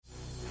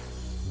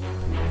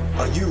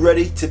Are you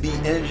ready to be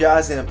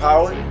energized and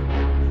empowered?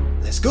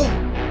 Let's go.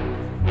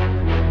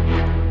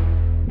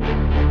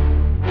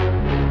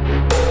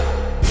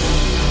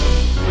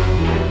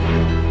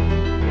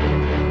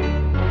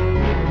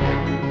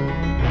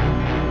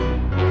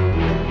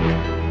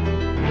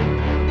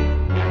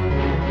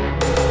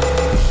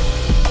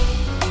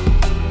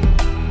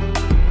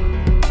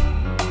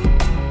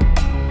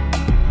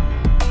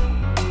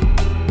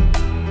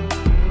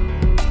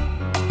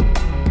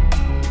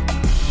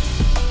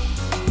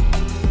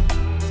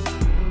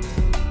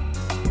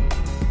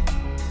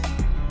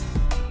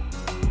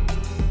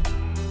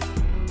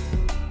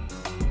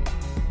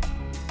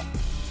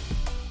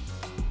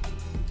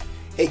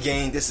 Hey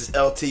gang, this is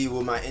LT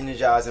with my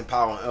Energize,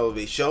 Empower, and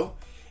Elevate show.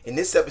 In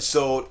this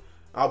episode,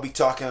 I'll be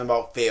talking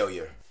about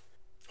failure.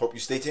 Hope you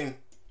stay tuned.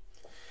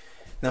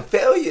 Now,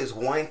 failure is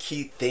one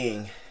key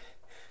thing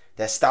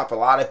that stops a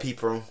lot of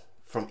people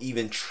from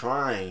even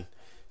trying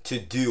to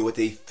do what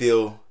they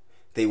feel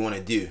they want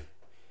to do,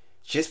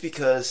 just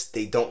because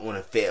they don't want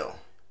to fail.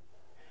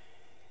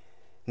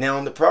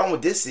 Now, the problem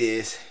with this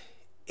is,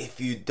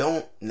 if you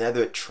don't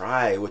never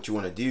try what you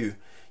want to do,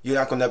 you're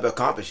not going to never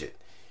accomplish it.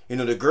 You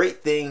know, the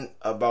great thing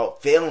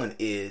about failing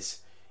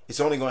is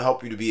it's only going to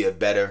help you to be a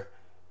better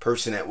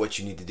person at what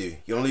you need to do.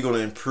 You're only going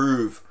to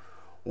improve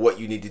what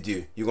you need to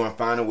do. You're going to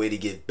find a way to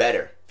get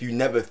better. If you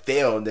never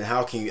fail, then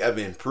how can you ever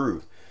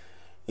improve?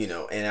 You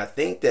know, and I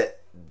think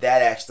that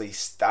actually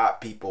stops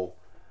people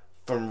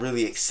from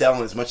really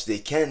excelling as much as they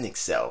can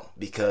excel,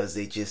 because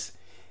they just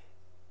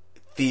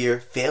fear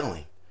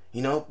failing.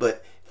 You know,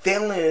 but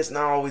failing is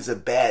not always a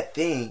bad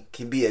thing. It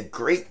can be a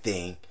great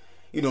thing.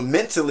 You know,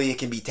 mentally it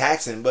can be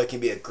taxing, but it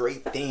can be a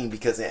great thing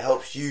because it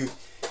helps you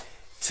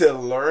to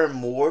learn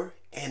more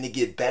and to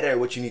get better at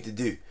what you need to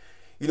do.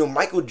 You know,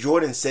 Michael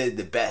Jordan said it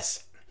the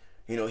best.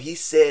 You know, he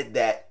said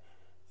that,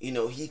 you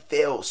know, he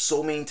failed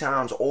so many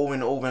times over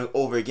and over and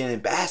over again in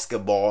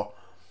basketball,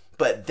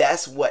 but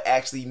that's what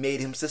actually made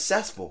him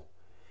successful,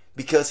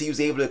 because he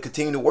was able to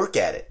continue to work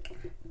at it.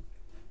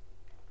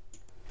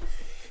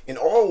 In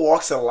all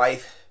walks of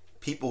life,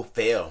 people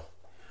fail.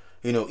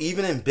 You know,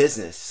 even in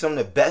business, some of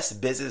the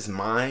best business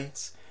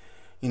minds,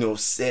 you know,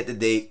 said that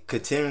they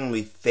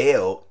continually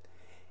failed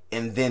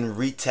and then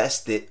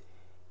retested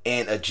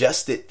and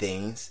adjusted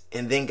things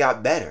and then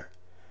got better.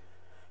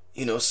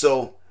 You know,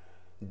 so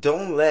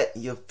don't let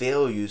your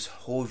failures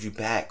hold you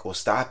back or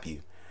stop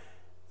you.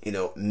 You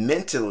know,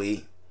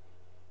 mentally,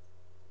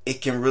 it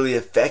can really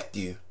affect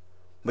you,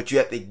 but you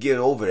have to get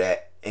over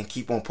that and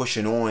keep on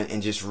pushing on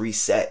and just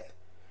reset.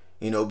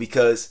 You know,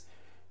 because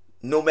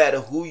no matter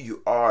who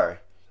you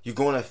are, you're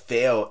going to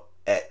fail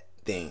at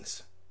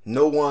things.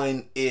 No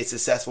one is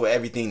successful at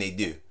everything they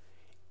do.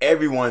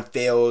 Everyone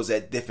fails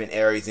at different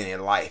areas in their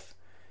life.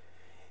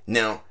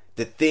 Now,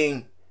 the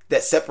thing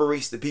that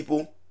separates the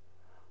people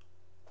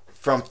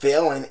from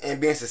failing and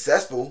being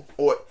successful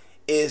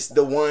is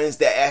the ones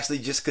that actually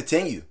just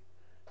continue.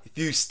 If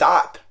you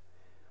stop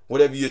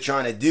whatever you're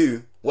trying to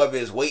do, whether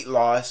it's weight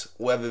loss,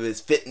 whether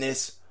it's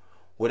fitness,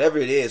 whatever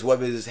it is,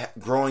 whether it's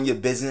growing your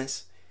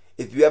business,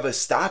 if you ever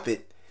stop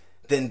it,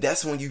 then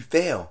that's when you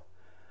fail.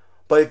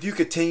 But if you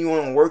continue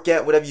on and work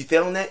at whatever you're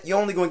failing at, you're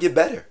only going to get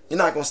better. You're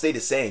not going to stay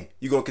the same.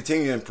 You're going to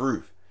continue to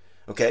improve.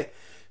 Okay?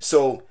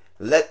 So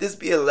let this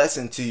be a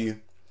lesson to you,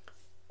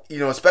 you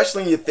know,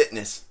 especially in your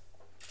fitness.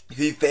 If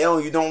you fail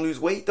and you don't lose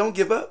weight, don't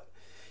give up.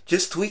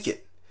 Just tweak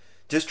it.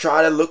 Just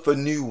try to look for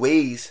new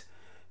ways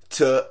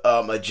to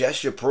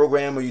adjust your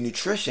program or your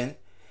nutrition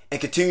and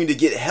continue to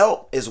get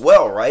help as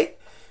well, right?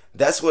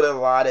 That's what a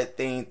lot of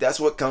things, that's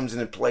what comes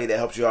into play that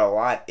helps you out a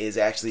lot, is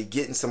actually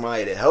getting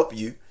somebody to help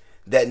you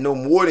that know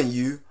more than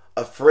you,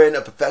 a friend,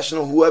 a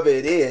professional, whoever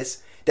it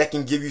is, that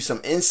can give you some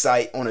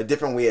insight on a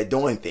different way of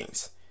doing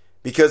things.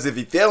 Because if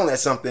you're failing at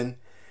something,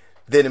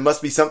 then it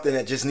must be something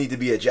that just needs to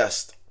be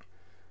adjusted.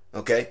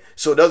 Okay?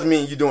 So it doesn't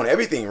mean you're doing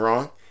everything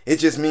wrong. It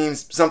just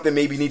means something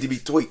maybe needs to be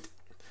tweaked.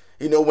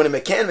 You know, when a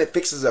mechanic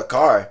fixes a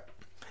car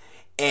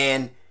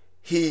and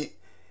he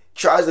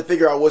tries to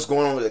figure out what's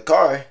going on with the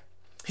car,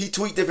 he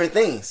tweaked different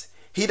things.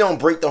 He don't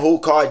break the whole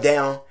car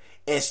down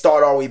and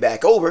start all the way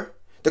back over.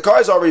 The car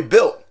is already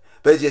built,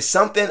 but it's just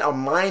something, a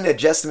minor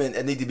adjustment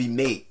that need to be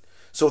made.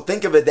 So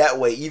think of it that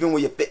way, even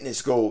with your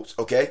fitness goals,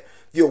 okay?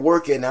 If you're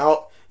working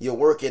out,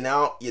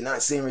 you're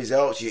not seeing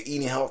results, you're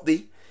eating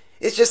healthy.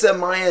 It's just a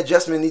minor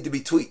adjustment that need to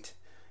be tweaked.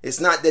 It's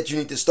not that you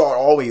need to start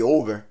all the way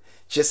over.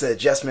 It's just an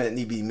adjustment that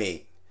need to be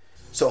made.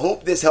 So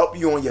hope this helped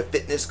you on your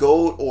fitness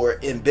goal or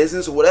in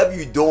business or whatever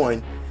you're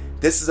doing.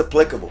 This is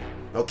applicable.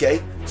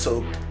 Okay,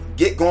 so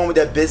get going with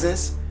that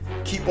business.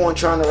 Keep on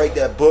trying to write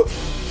that book.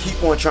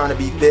 Keep on trying to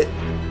be fit.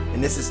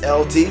 And this is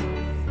LT.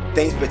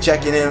 Thanks for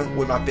checking in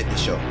with my fitness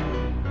show.